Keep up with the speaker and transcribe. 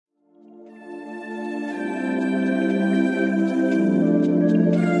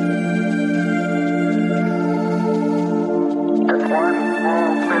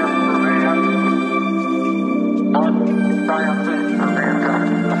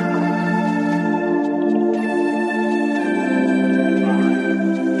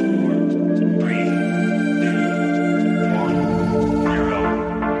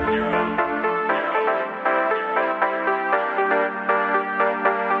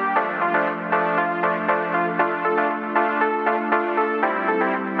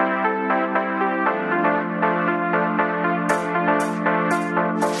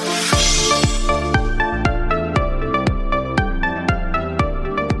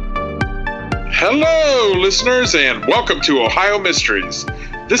Hello, listeners, and welcome to Ohio Mysteries.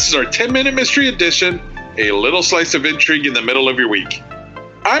 This is our 10-minute mystery edition, a little slice of intrigue in the middle of your week.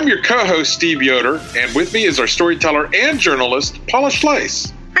 I'm your co-host, Steve Yoder, and with me is our storyteller and journalist, Paula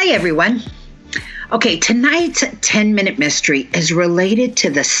Schleiss. Hi, everyone. Okay, tonight's 10-minute mystery is related to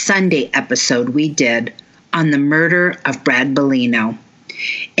the Sunday episode we did on the murder of Brad Bellino.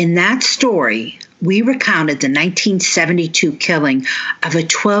 In that story, we recounted the 1972 killing of a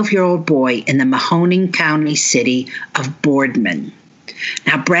 12-year-old boy in the Mahoning County city of Boardman.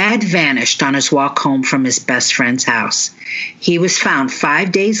 Now, Brad vanished on his walk home from his best friend's house. He was found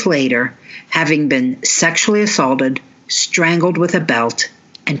 5 days later, having been sexually assaulted, strangled with a belt,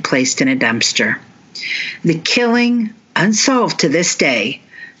 and placed in a dumpster. The killing, unsolved to this day,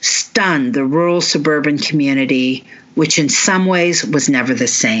 stunned the rural suburban community, which in some ways was never the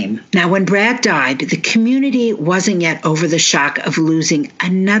same. Now, when Brad died, the community wasn't yet over the shock of losing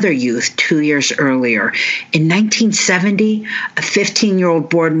another youth 2 years earlier. In 1970, a 15-year-old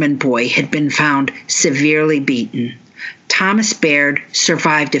Boardman boy had been found severely beaten. Thomas Baird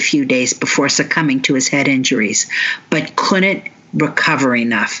survived a few days before succumbing to his head injuries, but couldn't recover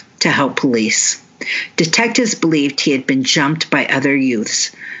enough to help police. Detectives believed he had been jumped by other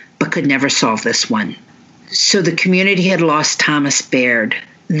youths, but could never solve this one. So the community had lost Thomas Baird.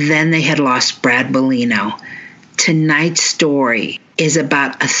 Then they had lost Brad Bellino. Tonight's story is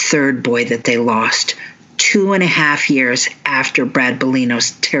about a third boy that they lost 2.5 years after Brad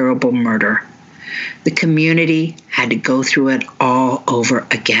Bellino's terrible murder. The community had to go through it all over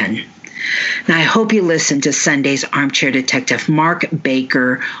again. Now, I hope you listened to Sunday's Armchair Detective. Mark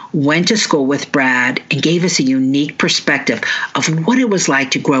Baker went to school with Brad and gave us a unique perspective of what it was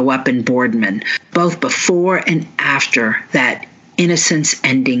like to grow up in Boardman, both before and after that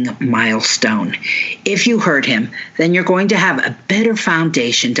innocence-ending milestone. If you heard him, then you're going to have a better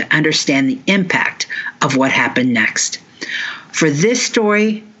foundation to understand the impact of what happened next. For this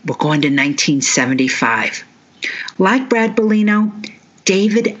story, we're going to 1975. Like Brad Bellino,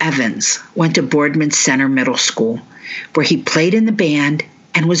 David Evans went to Boardman Center Middle School, where he played in the band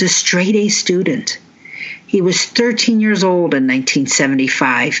and was a straight-A student. He was 13 years old in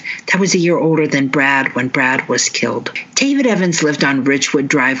 1975. That was a year older than Brad when Brad was killed. David Evans lived on Ridgewood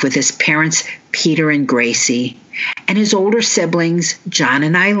Drive with his parents, Peter and Gracie, and his older siblings, John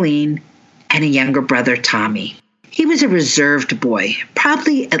and Eileen, and a younger brother, Tommy. He was a reserved boy,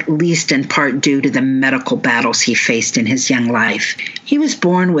 probably at least in part due to the medical battles he faced in his young life. He was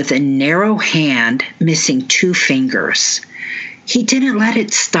born with a narrow hand, missing 2 fingers. He didn't let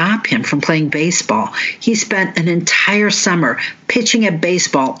it stop him from playing baseball. He spent an entire summer pitching a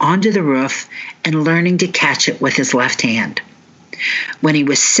baseball onto the roof and learning to catch it with his left hand. When he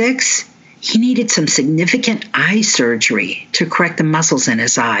was 6, he needed some significant eye surgery to correct the muscles in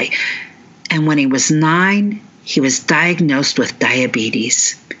his eye. And when he was 9, he was diagnosed with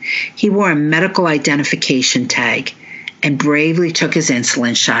diabetes. He wore a medical identification tag and bravely took his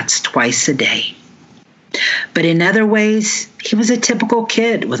insulin shots twice a day. But in other ways, he was a typical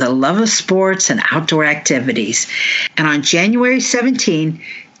kid with a love of sports and outdoor activities. And on January 17,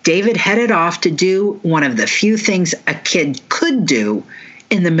 David headed off to do one of the few things a kid could do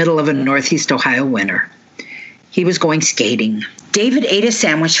in the middle of a Northeast Ohio winter. He was going skating. David ate a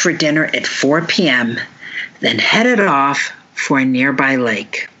sandwich for dinner at 4 p.m., then headed off for a nearby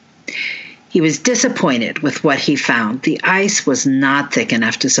lake. He was disappointed with what he found. The ice was not thick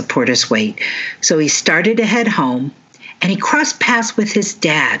enough to support his weight, so he started to head home, and he crossed paths with his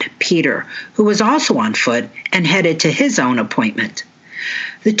dad, Peter, who was also on foot and headed to his own appointment.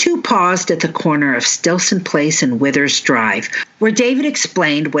 The two paused at the corner of Stilson Place and Withers Drive, where David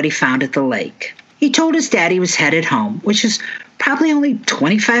explained what he found at the lake. He told his dad he was headed home, which is probably only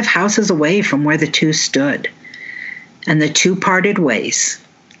 25 houses away from where the two stood. And the two parted ways.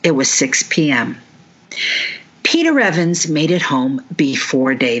 It was 6 p.m. Peter Evans made it home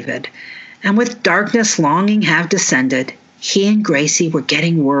before David, and with darkness longing have descended, he and Gracie were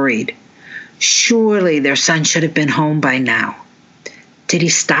getting worried. Surely their son should have been home by now. Did he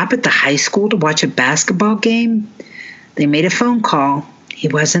stop at the high school to watch a basketball game? They made a phone call. He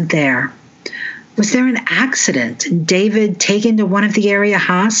wasn't there. Was there an accident and David taken to one of the area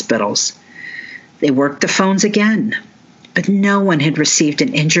hospitals? They worked the phones again, but no one had received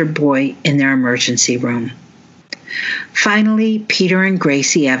an injured boy in their emergency room. Finally, Peter and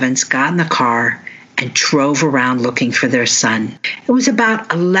Gracie Evans got in the car and drove around looking for their son. It was about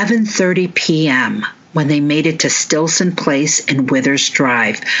 11:30 p.m. when they made it to Stilson Place and Withers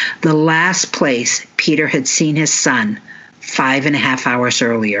Drive, the last place Peter had seen his son 5.5 hours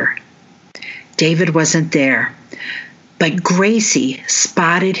earlier. David wasn't there, But Gracie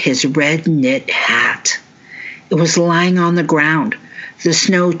spotted his red knit hat. It was lying on the ground, the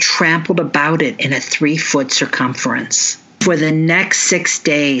snow trampled about it in a 3-foot circumference. For the next 6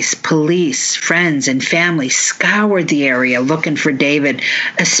 days, police, friends, and family scoured the area looking for David,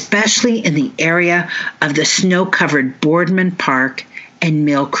 especially in the area of the snow-covered Boardman Park and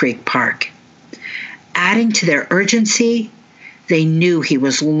Mill Creek Park. Adding to their urgency, they knew he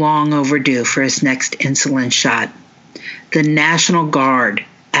was long overdue for his next insulin shot. The National Guard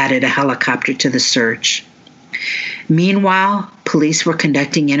added a helicopter to the search. Meanwhile, police were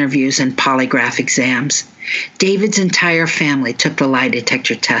conducting interviews and polygraph exams. David's entire family took the lie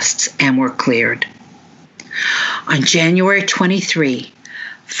detector tests and were cleared. On January 23,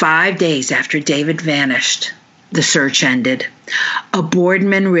 5 days after David vanished, the search ended. A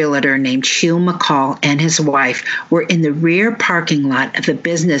Boardman realtor named Hugh McCall and his wife were in the rear parking lot of a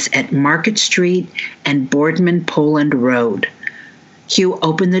business at Market Street and Boardman Poland Road. Hugh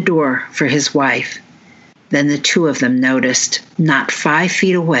opened the door for his wife. Then the two of them noticed, not 5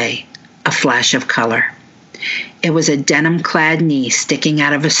 feet away, a flash of color. It was a denim-clad knee sticking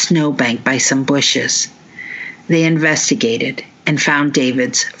out of a snowbank by some bushes. They investigated and found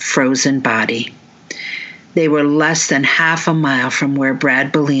David's frozen body. They were less than half a mile from where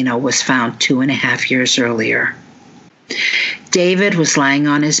Brad Bellino was found 2.5 years earlier. David was lying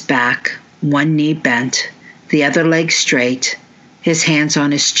on his back, one knee bent, the other leg straight, his hands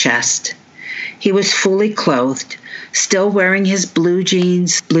on his chest. He was fully clothed, still wearing his blue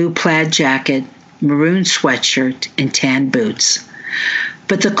jeans, blue plaid jacket, maroon sweatshirt, and tan boots.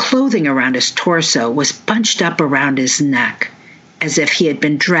 But the clothing around his torso was bunched up around his neck, as if he had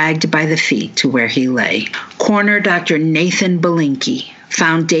been dragged by the feet to where he lay. Coroner Dr. Nathan Belinkie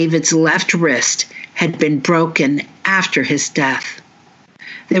found David's left wrist had been broken after his death.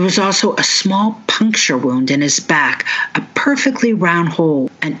 There was also a small puncture wound in his back, a perfectly round hole,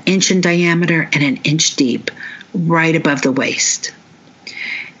 1 inch in diameter and 1 inch deep, right above the waist.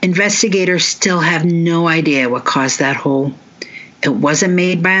 Investigators still have no idea what caused that hole. It wasn't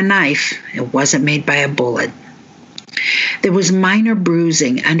made by a knife. It wasn't made by a bullet. There was minor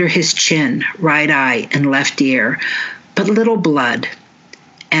bruising under his chin, right eye, and left ear, but little blood.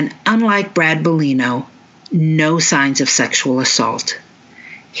 And unlike Brad Bellino, no signs of sexual assault.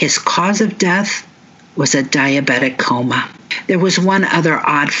 His cause of death was a diabetic coma. There was one other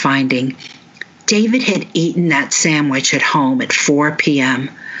odd finding. David had eaten that sandwich at home at 4 p.m.,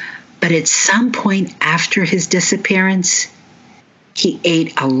 but at some point after his disappearance, he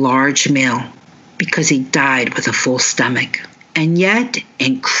ate a large meal because he died with a full stomach. And yet,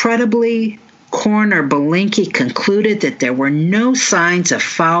 incredibly, Coroner Belinkie concluded that there were no signs of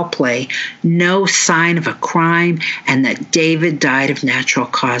foul play, no sign of a crime, and that David died of natural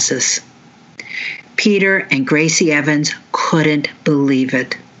causes. Peter and Gracie Evans couldn't believe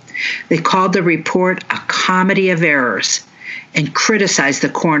it. They called the report a comedy of errors and criticized the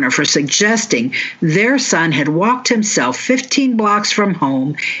coroner for suggesting their son had walked himself 15 blocks from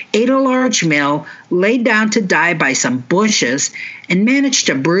home, ate a large meal, laid down to die by some bushes, and managed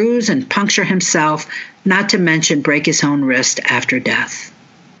to bruise and puncture himself, not to mention break his own wrist after death.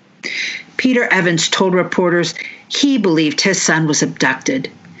 Peter Evans told reporters he believed his son was abducted.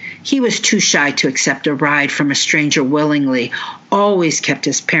 He was too shy to accept a ride from a stranger willingly, always kept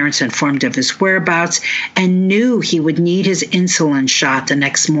his parents informed of his whereabouts, and knew he would need his insulin shot the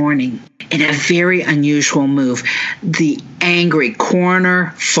next morning. In a very unusual move, the angry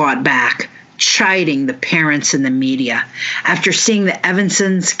coroner fought back, chiding the parents and the media. After seeing the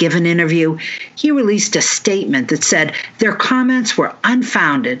Evansons give an interview, he released a statement that said their comments were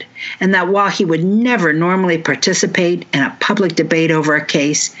unfounded and that while he would never normally participate in a public debate over a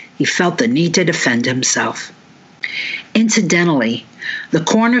case, he felt the need to defend himself. Incidentally, the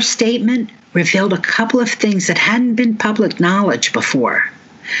coroner's statement revealed a couple of things that hadn't been public knowledge before.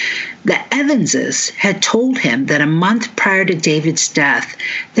 The Evanses had told him that a month prior to David's death,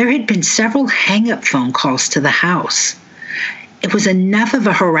 there had been several hang-up phone calls to the house. It was enough of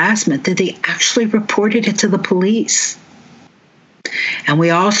a harassment that they actually reported it to the police. And we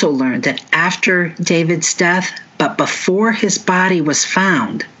also learned that after David's death, but before his body was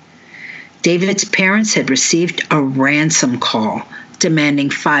found, David's parents had received a ransom call demanding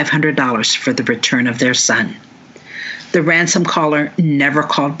 $500 for the return of their son. The ransom caller never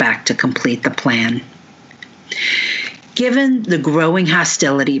called back to complete the plan. Given the growing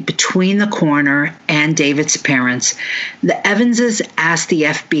hostility between the coroner and David's parents, the Evanses asked the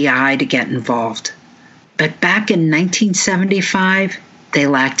FBI to get involved. But back in 1975, they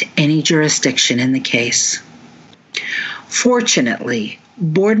lacked any jurisdiction in the case. Fortunately,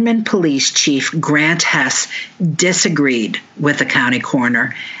 Boardman Police Chief Grant Hess disagreed with the county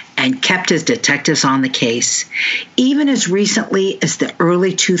coroner and kept his detectives on the case. Even as recently as the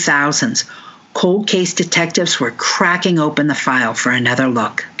early 2000s, cold case detectives were cracking open the file for another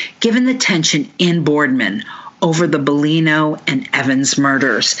look. Given the tension in Boardman over the Bellino and Evans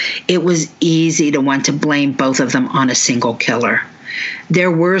murders, it was easy to want to blame both of them on a single killer.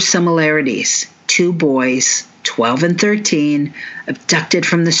 There were similarities. 2 boys, 12 and 13, abducted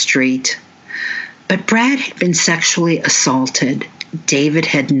from the street. But Brad had been sexually assaulted. David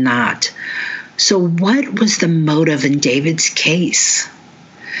had not. So what was the motive in David's case?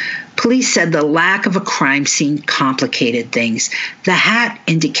 Police said the lack of a crime scene complicated things. The hat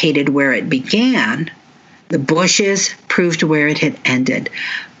indicated where it began. The bushes proved where it had ended.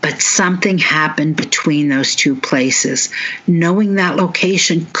 But something happened between those 2 places. Knowing that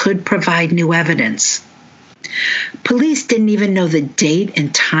location could provide new evidence. Police didn't even know the date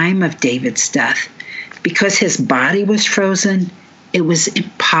and time of David's death. Because his body was frozen, it was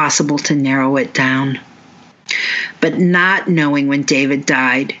impossible to narrow it down. But not knowing when David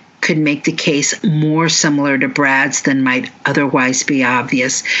died could make the case more similar to Brad's than might otherwise be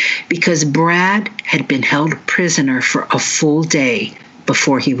obvious, because Brad had been held prisoner for a full day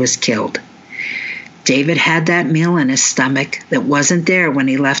before he was killed. David had that meal in his stomach that wasn't there when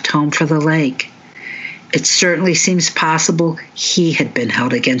he left home for the lake. It certainly seems possible he had been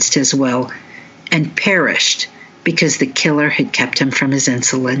held against his will and perished because the killer had kept him from his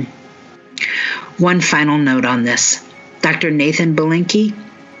insulin. One final note on this. Dr. Nathan Belinkie,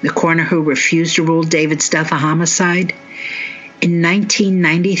 the coroner who refused to rule David's death a homicide, in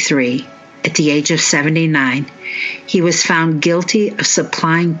 1993, at the age of 79, he was found guilty of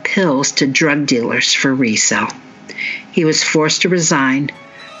supplying pills to drug dealers for resale. He was forced to resign,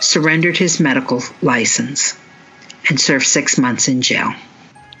 surrendered his medical license, and served 6 months in jail.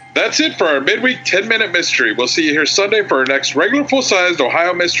 That's it for our midweek 10-minute mystery. We'll see you here Sunday for our next regular full-sized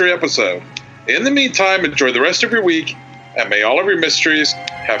Ohio Mystery episode. In the meantime, enjoy the rest of your week, and may all of your mysteries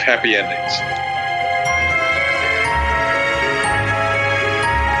have happy endings.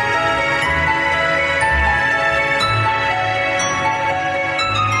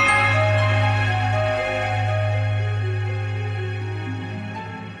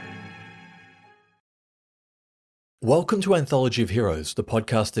 Welcome to Anthology of Heroes, the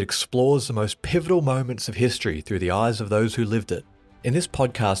podcast that explores the most pivotal moments of history through the eyes of those who lived it. In this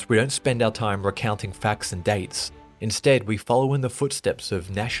podcast, we don't spend our time recounting facts and dates. Instead, we follow in the footsteps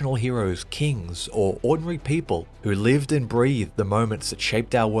of national heroes, kings, or ordinary people who lived and breathed the moments that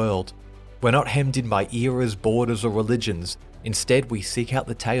shaped our world. We're not hemmed in by eras, borders, or religions. Instead, we seek out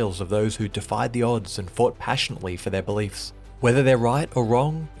the tales of those who defied the odds and fought passionately for their beliefs. Whether they're right or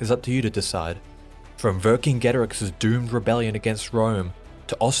wrong is up to you to decide. From Vercingetorix's doomed rebellion against Rome,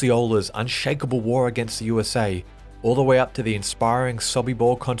 to Osceola's unshakable war against the USA, all the way up to the inspiring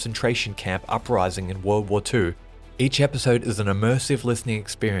Sobibor concentration camp uprising in World War II, each episode is an immersive listening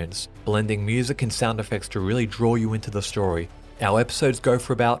experience, blending music and sound effects to really draw you into the story. Our episodes go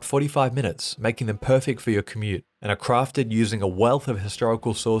for about 45 minutes, making them perfect for your commute, and are crafted using a wealth of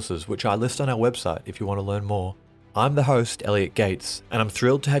historical sources, which I list on our website if you want to learn more. I'm the host, Elliot Gates, and I'm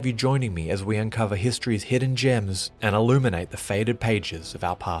thrilled to have you joining me as we uncover history's hidden gems and illuminate the faded pages of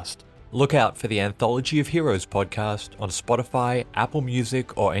our past. Look out for the Anthology of Heroes podcast on Spotify, Apple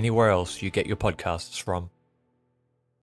Music, or anywhere else you get your podcasts from.